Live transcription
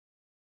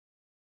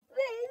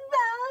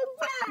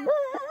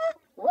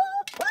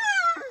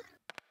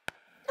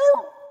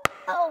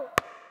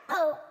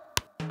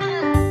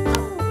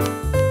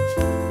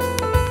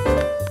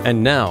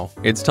And now,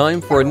 it's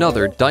time for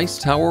another Dice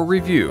Tower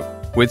review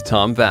with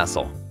Tom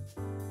Vasel.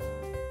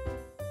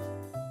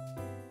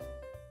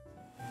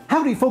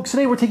 Howdy folks,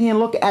 today we're taking a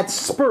look at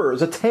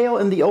Spurs, A Tale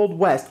in the Old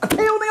West. A Tale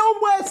in the Old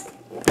West!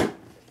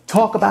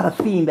 Talk about a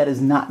theme that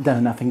is not done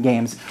enough in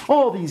games.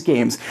 All these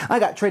games. I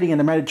got trading in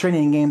the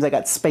Mediterranean games, I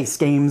got space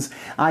games,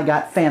 I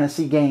got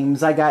fantasy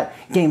games, I got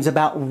games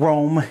about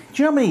Rome.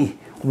 Do you know how many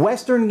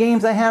Western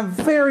games I have?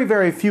 Very,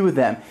 very few of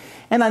them.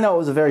 And I know it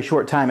was a very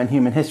short time in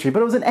human history,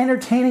 but it was an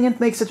entertaining and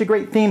makes such a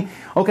great theme.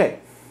 Okay,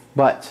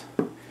 but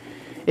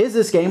is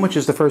this game, which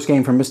is the first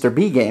game from Mr.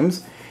 B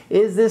Games,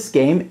 is this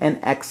game an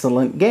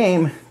excellent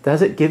game?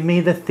 Does it give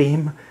me the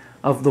theme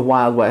of the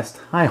Wild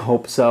West? I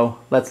hope so.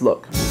 Let's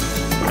look.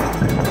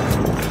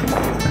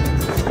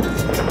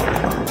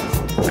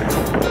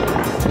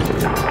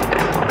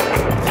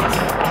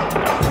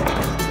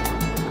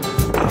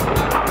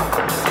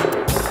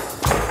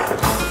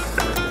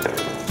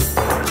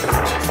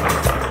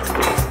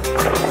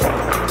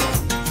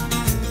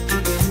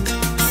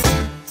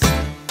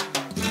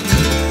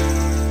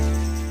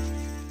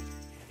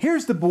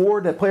 Here's the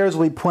board that players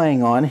will be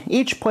playing on.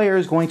 Each player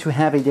is going to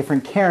have a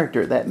different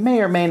character that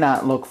may or may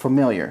not look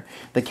familiar.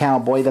 The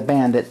cowboy, the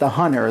bandit, the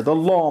hunter, the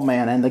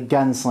lawman, and the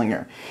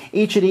gunslinger.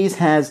 Each of these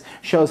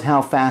shows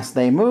how fast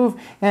they move,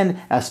 and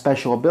a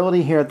special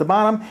ability here at the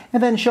bottom,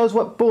 and then shows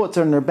what bullets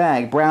are in their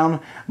bag. Brown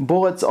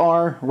bullets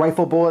are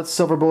rifle bullets,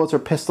 silver bullets are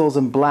pistols,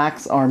 and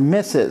blacks are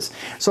misses.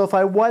 So if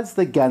I was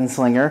the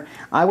gunslinger,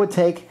 I would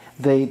take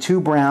the 2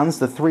 browns,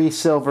 the 3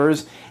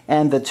 silvers,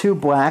 and the 2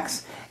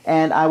 blacks,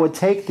 and I would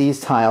take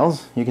these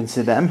tiles, you can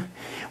see them,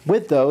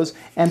 with those,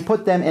 and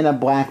put them in a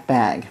black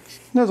bag.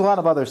 There's a lot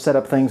of other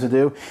setup things to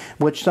do,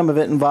 which some of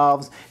it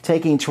involves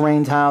taking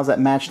terrain tiles that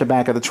match the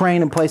back of the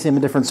train and placing them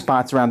in different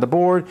spots around the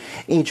board.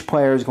 Each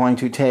player is going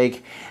to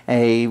take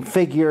a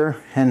figure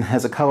and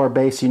has a color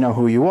base, you know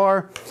who you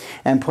are,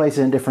 and place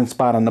it in a different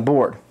spot on the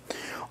board.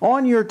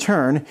 On your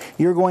turn,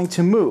 you're going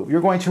to move.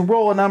 You're going to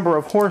roll a number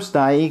of horse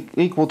die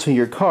equal to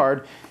your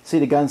card. See,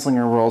 the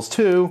gunslinger rolls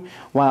 2,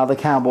 while the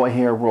cowboy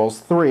here rolls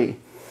 3.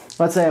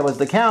 Let's say I was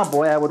the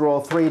cowboy, I would roll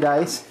 3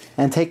 dice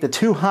and take the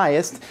 2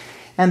 highest,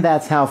 and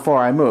that's how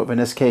far I move. In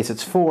this case,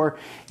 it's 4.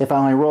 If I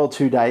only roll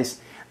 2 dice,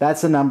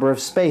 that's the number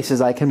of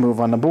spaces I can move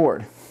on the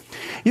board.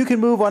 You can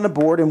move on the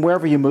board, and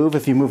wherever you move,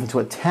 if you move into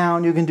a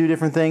town, you can do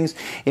different things.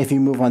 If you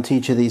move onto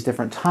each of these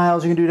different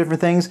tiles, you can do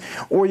different things.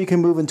 Or you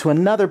can move into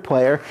another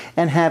player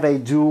and have a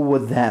duel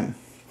with them.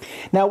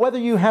 Now, whether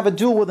you have a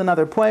duel with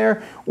another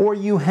player or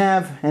you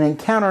have an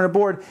encounter on a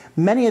board,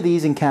 many of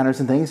these encounters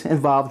and things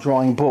involve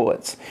drawing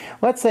bullets.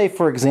 Let's say,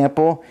 for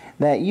example,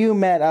 that you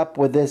met up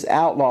with this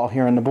outlaw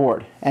here on the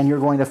board and you're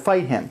going to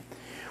fight him.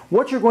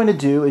 What you're going to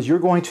do is you're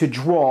going to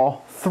draw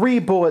 3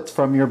 bullets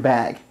from your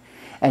bag,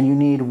 and you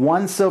need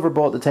 1 silver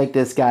bullet to take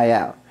this guy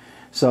out.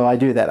 So I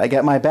do that. I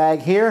get my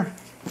bag here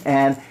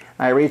and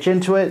I reach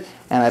into it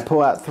and I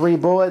pull out 3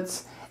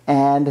 bullets,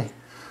 and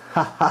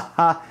ha ha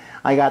ha,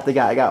 I got the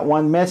guy. I got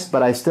 1 miss,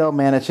 but I still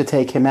managed to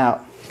take him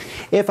out.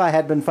 If I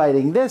had been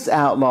fighting this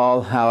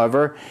outlaw,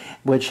 however,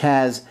 which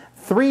has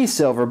 3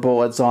 silver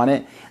bullets on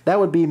it, that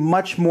would be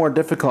much more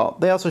difficult.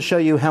 They also show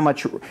you how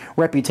much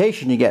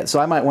reputation you get,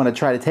 so I might want to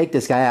try to take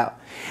this guy out.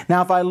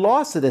 Now, if I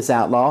lost to this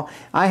outlaw,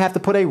 I have to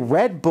put a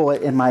red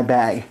bullet in my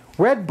bag.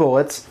 Red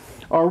bullets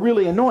are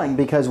really annoying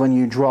because when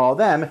you draw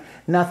them,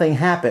 nothing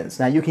happens.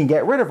 Now, you can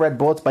get rid of red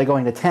bullets by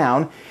going to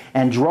town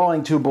and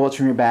drawing 2 bullets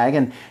from your bag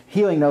and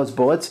healing those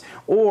bullets,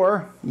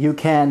 or you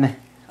can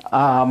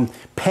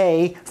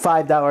pay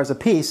 $5 a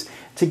piece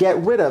to get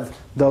rid of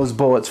those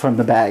bullets from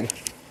the bag.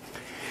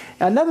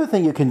 Another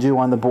thing you can do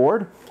on the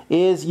board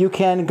is you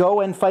can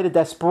go and fight a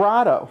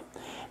desperado.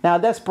 Now,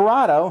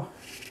 desperado,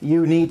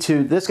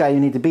 this guy you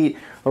need to beat,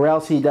 or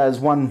else he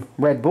does 1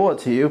 red bullet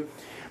to you.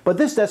 But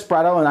this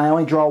desperado, and I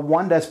only draw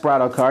 1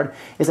 desperado card,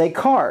 is a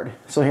card.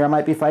 So here I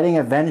might be fighting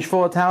a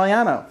vengeful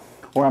Italiano,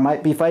 or I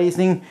might be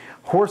fighting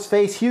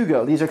Horseface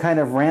Hugo. These are kind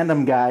of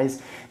random guys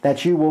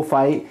that you will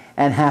fight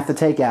and have to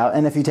take out.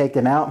 And if you take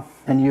them out,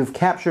 and you've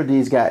captured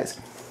these guys.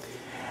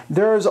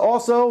 There's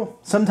also,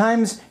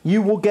 sometimes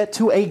you will get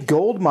to a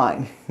gold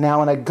mine.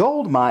 Now, in a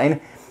gold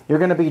mine, you're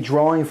going to be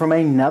drawing from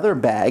another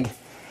bag.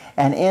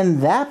 And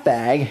in that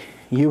bag,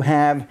 you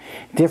have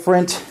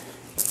different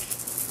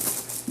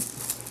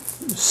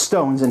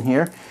stones in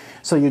here.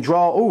 So you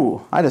draw,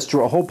 ooh, I just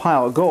drew a whole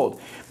pile of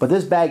gold. But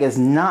this bag is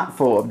not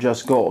full of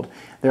just gold.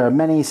 There are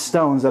many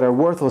stones that are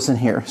worthless in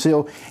here.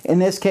 So in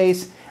this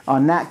case,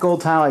 on that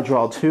gold tile, I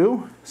draw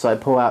 2. So I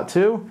pull out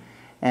 2,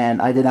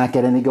 and I did not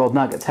get any gold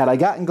nuggets. Had I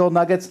gotten gold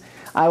nuggets,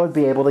 I would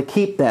be able to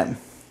keep them.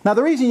 Now,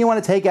 the reason you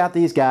want to take out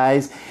these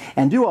guys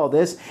and do all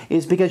this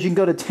is because you can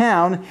go to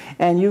town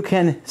and you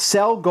can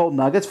sell gold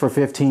nuggets for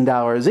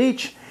 $15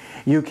 each.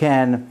 You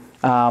can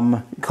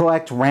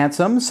collect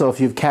ransoms, so if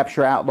you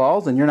capture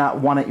outlaws and you're not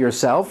wanted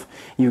yourself,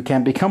 you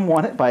can become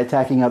wanted by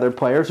attacking other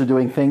players or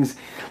doing things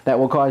that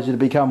will cause you to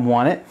become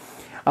wanted.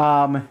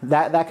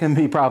 That can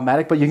be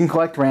problematic, but you can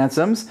collect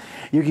ransoms.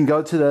 You can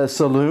go to the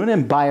saloon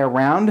and buy a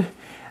round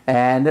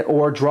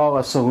or draw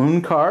a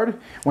saloon card.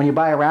 When you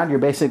buy a round, you're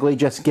basically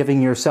just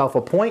giving yourself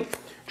a point.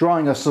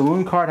 Drawing a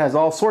saloon card has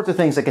all sorts of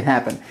things that can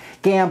happen.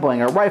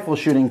 Gambling, a rifle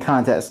shooting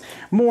contest,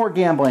 more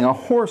gambling, a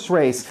horse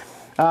race,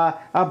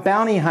 a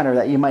bounty hunter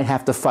that you might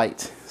have to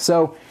fight.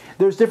 So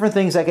there's different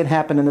things that can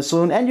happen in the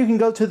saloon, and you can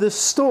go to the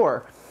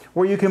store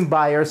where you can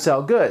buy or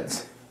sell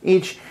goods.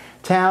 Each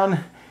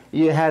town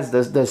has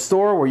the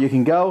store where you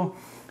can go.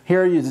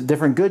 Here are the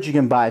different goods you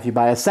can buy. If you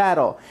buy a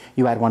saddle,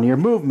 you add one to your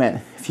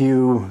movement. If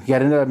you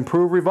get an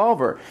improved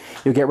revolver,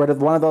 you get rid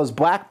of one of those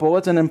black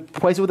bullets and then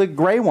replace it with a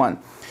gray one.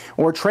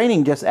 Or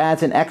training just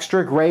adds an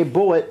extra gray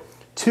bullet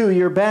to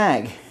your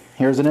bag.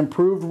 Here's an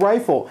improved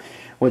rifle,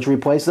 which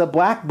replaces a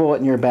black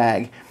bullet in your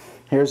bag.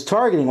 Here's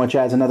targeting, which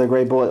adds another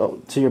gray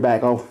bullet to your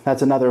bag. Oh,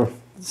 that's another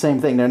same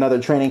thing. They're another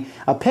training.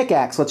 A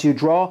pickaxe lets you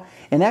draw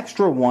an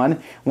extra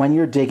one when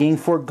you're digging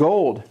for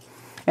gold.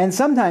 And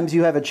sometimes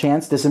you have a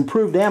chance, this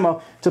improved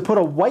ammo, to put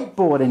a white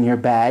bullet in your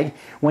bag.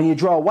 When you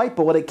draw a white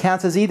bullet, it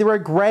counts as either a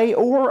gray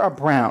or a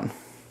brown.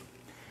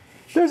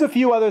 There's a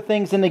few other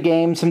things in the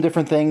game, some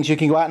different things. You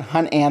can go out and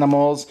hunt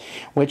animals,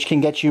 which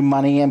can get you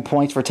money and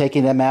points for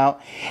taking them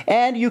out.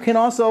 And you can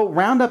also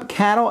round up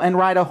cattle and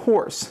ride a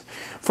horse.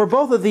 For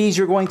both of these,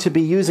 you're going to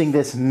be using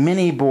this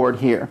mini board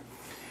here.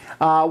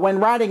 When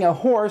riding a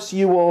horse,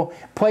 you will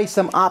place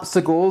some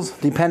obstacles,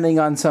 depending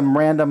on some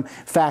random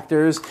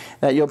factors,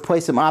 that you'll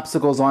place some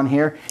obstacles on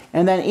here.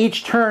 And then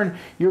each turn,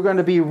 you're going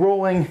to be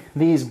rolling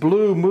these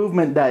blue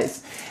movement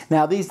dice.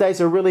 Now, these dice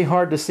are really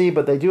hard to see,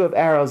 but they do have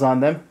arrows on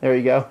them. There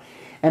you go.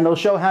 And they'll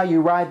show how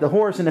you ride the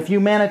horse. And if you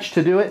manage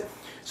to do it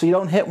so you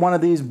don't hit one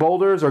of these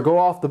boulders or go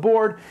off the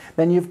board,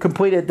 then you've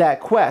completed that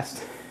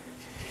quest.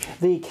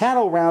 The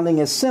cattle rounding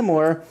is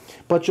similar,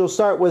 but you'll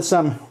start with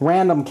some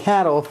random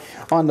cattle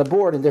on the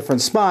board in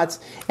different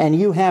spots, and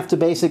you have to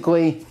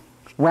basically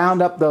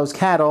round up those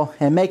cattle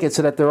and make it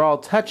so that they're all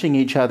touching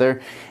each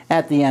other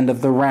at the end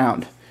of the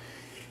round.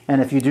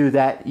 And if you do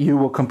that, you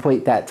will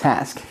complete that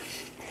task.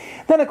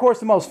 Then, of course,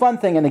 the most fun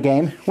thing in the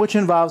game, which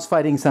involves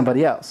fighting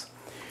somebody else.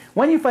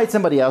 When you fight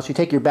somebody else, you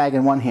take your bag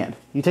in one hand,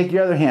 you take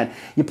your other hand,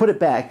 you put it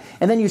back,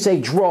 and then you say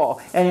draw.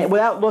 And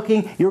without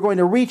looking, you're going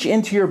to reach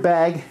into your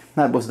bag.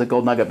 That was the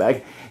gold nugget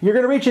bag. You're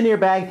going to reach into your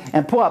bag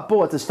and pull out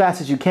bullets as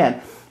fast as you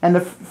can. And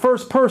the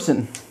first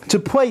person to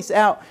place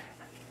out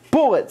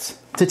bullets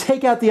to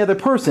take out the other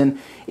person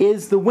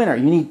is the winner.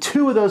 You need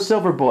 2 of those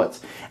silver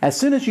bullets. As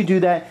soon as you do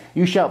that,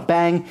 you shout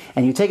bang,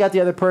 and you take out the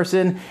other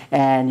person,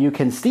 and you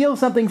can steal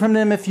something from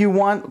them if you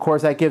want. Of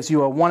course, that gives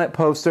you a want-it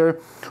poster,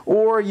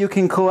 or you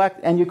can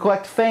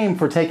collect fame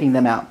for taking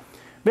them out.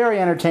 Very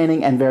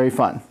entertaining and very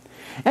fun.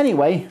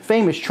 Anyway,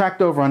 fame is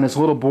tracked over on this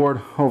little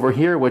board over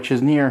here, which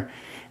is near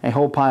a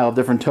whole pile of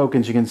different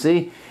tokens you can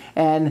see.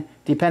 And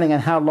depending on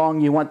how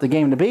long you want the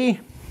game to be,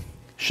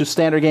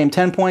 standard game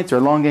 10 points or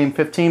long game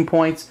 15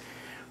 points.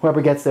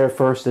 Whoever gets there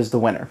first is the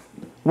winner.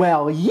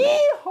 Well,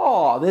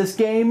 yeehaw! This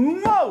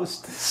game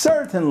most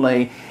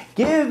certainly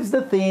gives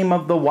the theme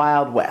of the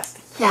Wild West.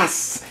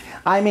 Yes!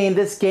 I mean,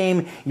 this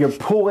game, you're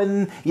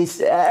pulling,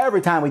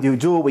 every time we do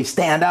duel, we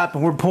stand up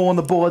and we're pulling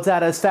the bullets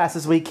out as fast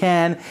as we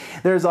can.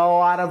 There's a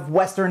lot of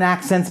Western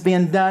accents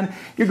being done.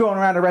 You're going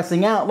around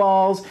arresting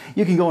outlaws.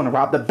 You can go and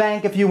rob the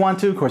bank if you want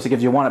to. Of course, it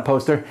gives you a want-it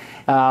poster.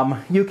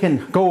 You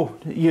can go,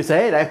 you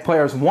say, hey, that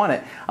player's won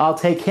it. I'll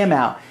take him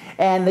out.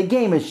 And the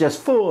game is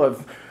just full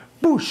of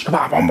boosh.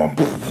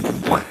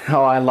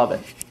 Oh, I love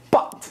it.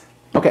 But,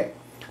 okay,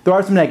 there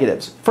are some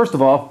negatives. First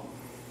of all,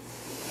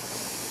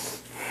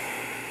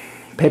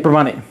 paper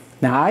money.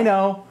 Now, I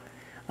know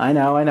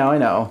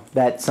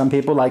that some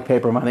people like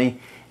paper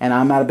money, and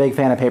I'm not a big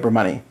fan of paper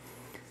money.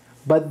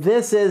 But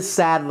this is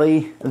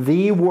sadly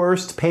the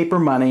worst paper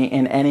money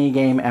in any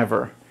game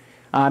ever.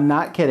 I'm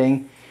not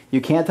kidding. You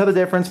can't tell the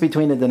difference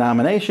between the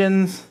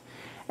denominations,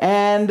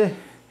 and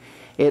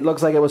it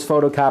looks like it was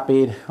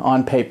photocopied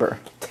on paper.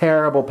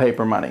 Terrible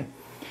paper money.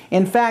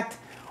 In fact,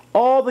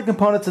 all the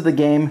components of the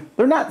game,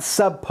 they're not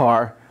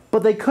subpar,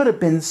 but they could have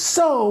been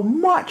so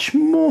much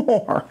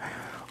more.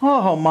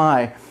 Oh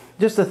my,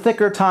 just the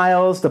thicker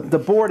tiles, the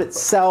board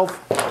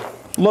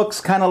itself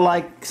looks kind of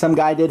like some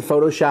guy did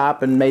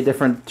Photoshop and made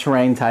different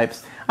terrain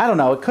types. I don't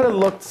know, it could have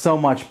looked so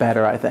much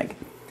better, I think.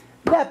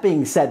 That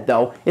being said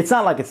though, it's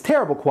not like it's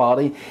terrible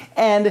quality,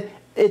 and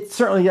it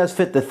certainly does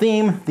fit the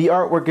theme. The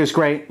artwork is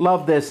great,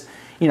 love this,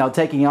 you know,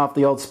 taking off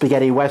the old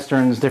spaghetti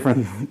westerns,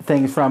 different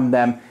things from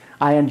them.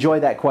 I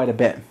enjoy that quite a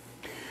bit.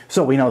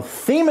 So we know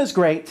theme is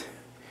great,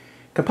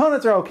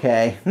 components are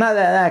okay, not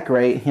that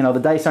great, you know,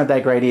 the dice aren't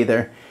that great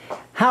either.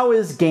 How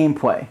is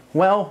gameplay?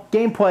 Well,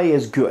 gameplay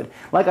is good.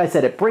 Like I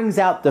said, it brings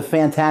out the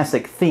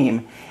fantastic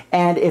theme.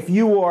 And if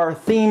you are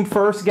theme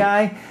first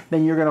guy,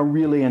 then you're going to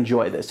really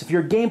enjoy this. If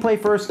you're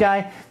gameplay first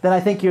guy, then I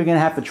think you're going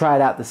to have to try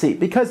it out to see.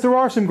 Because there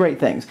are some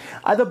great things.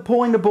 Either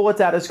pulling the bullets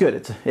out is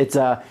good. It's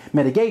a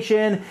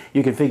mitigation.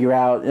 You can figure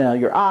out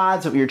your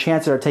odds, your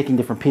chances of taking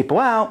different people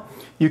out.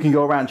 You can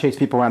go around and chase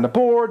people around the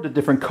board. The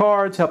different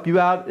cards help you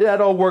out. That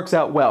all works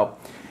out well.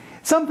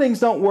 some things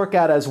don't work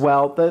out as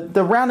well.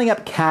 The rounding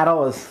up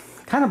cattle is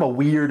kind of a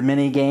weird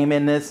mini game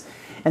in this,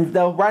 and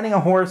the riding a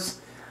horse,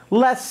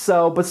 less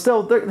so, but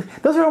still,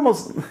 those are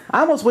almost,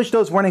 I almost wish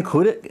those weren't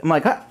included. I'm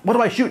like, huh, what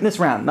do I shoot in this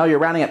round? No, you're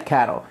rounding up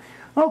cattle.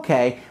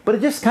 Okay, but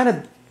it just kind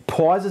of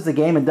pauses the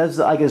game and does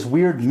like this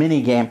weird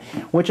mini game,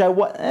 which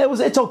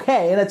it's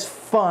okay and it's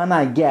fun,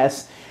 I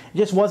guess. It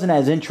just wasn't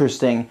as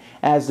interesting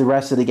as the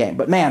rest of the game.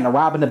 But man, the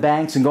robbing the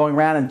banks and going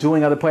around and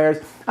dueling other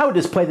players, I would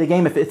just play the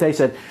game if they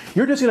said,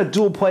 you're just going to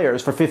duel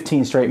players for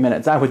 15 straight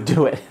minutes. I would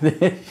do it.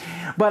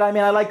 But I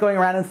mean, I like going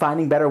around and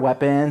finding better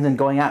weapons and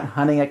going out and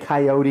hunting a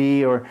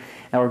coyote or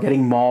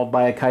getting mauled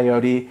by a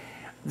coyote.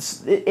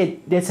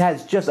 This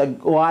has just a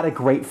lot of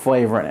great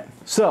flavor in it.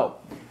 So,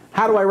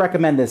 how do I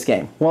recommend this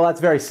game? Well,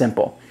 that's very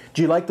simple.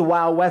 Do you like the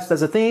Wild West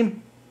as a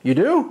theme? You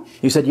do?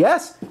 You said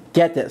yes?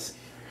 Get this.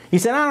 You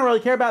said, I don't really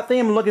care about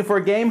theme, I'm looking for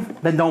a game,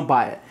 then don't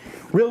buy it.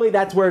 Really,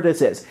 that's where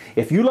this is.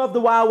 If you love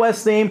the Wild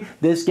West theme,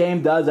 this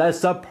game does a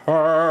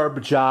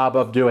superb job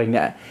of doing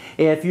that.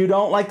 If you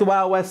don't like the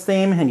Wild West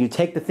theme and you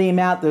take the theme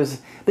out,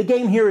 the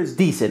game here is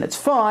decent. It's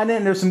fun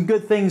and there's some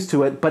good things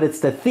to it, but it's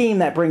the theme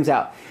that brings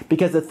out,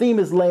 because the theme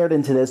is layered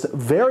into this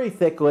very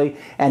thickly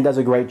and does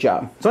a great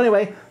job. So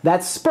anyway,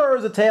 that's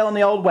Spurs, A Tale in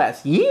the Old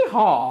West.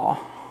 Yeehaw!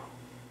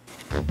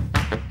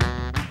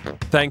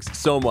 Thanks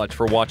so much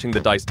for watching the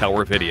Dice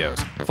Tower videos.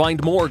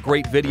 Find more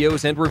great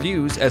videos and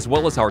reviews, as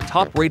well as our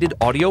top-rated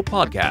audio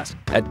podcast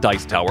at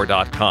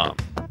Dicetower.com.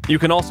 You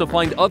can also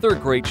find other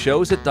great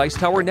shows at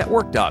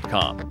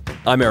Dicetowernetwork.com.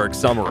 I'm Eric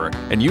Summerer,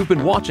 and you've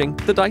been watching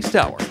The Dice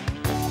Tower.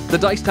 The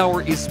Dice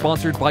Tower is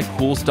sponsored by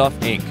Cool Stuff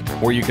Inc.,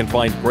 where you can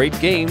find great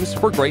games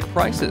for great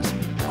prices.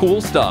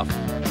 Cool stuff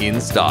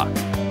in stock.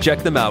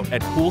 Check them out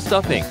at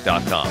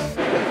CoolStuffInc.com.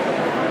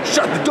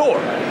 Shut the door!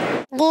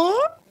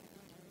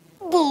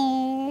 There.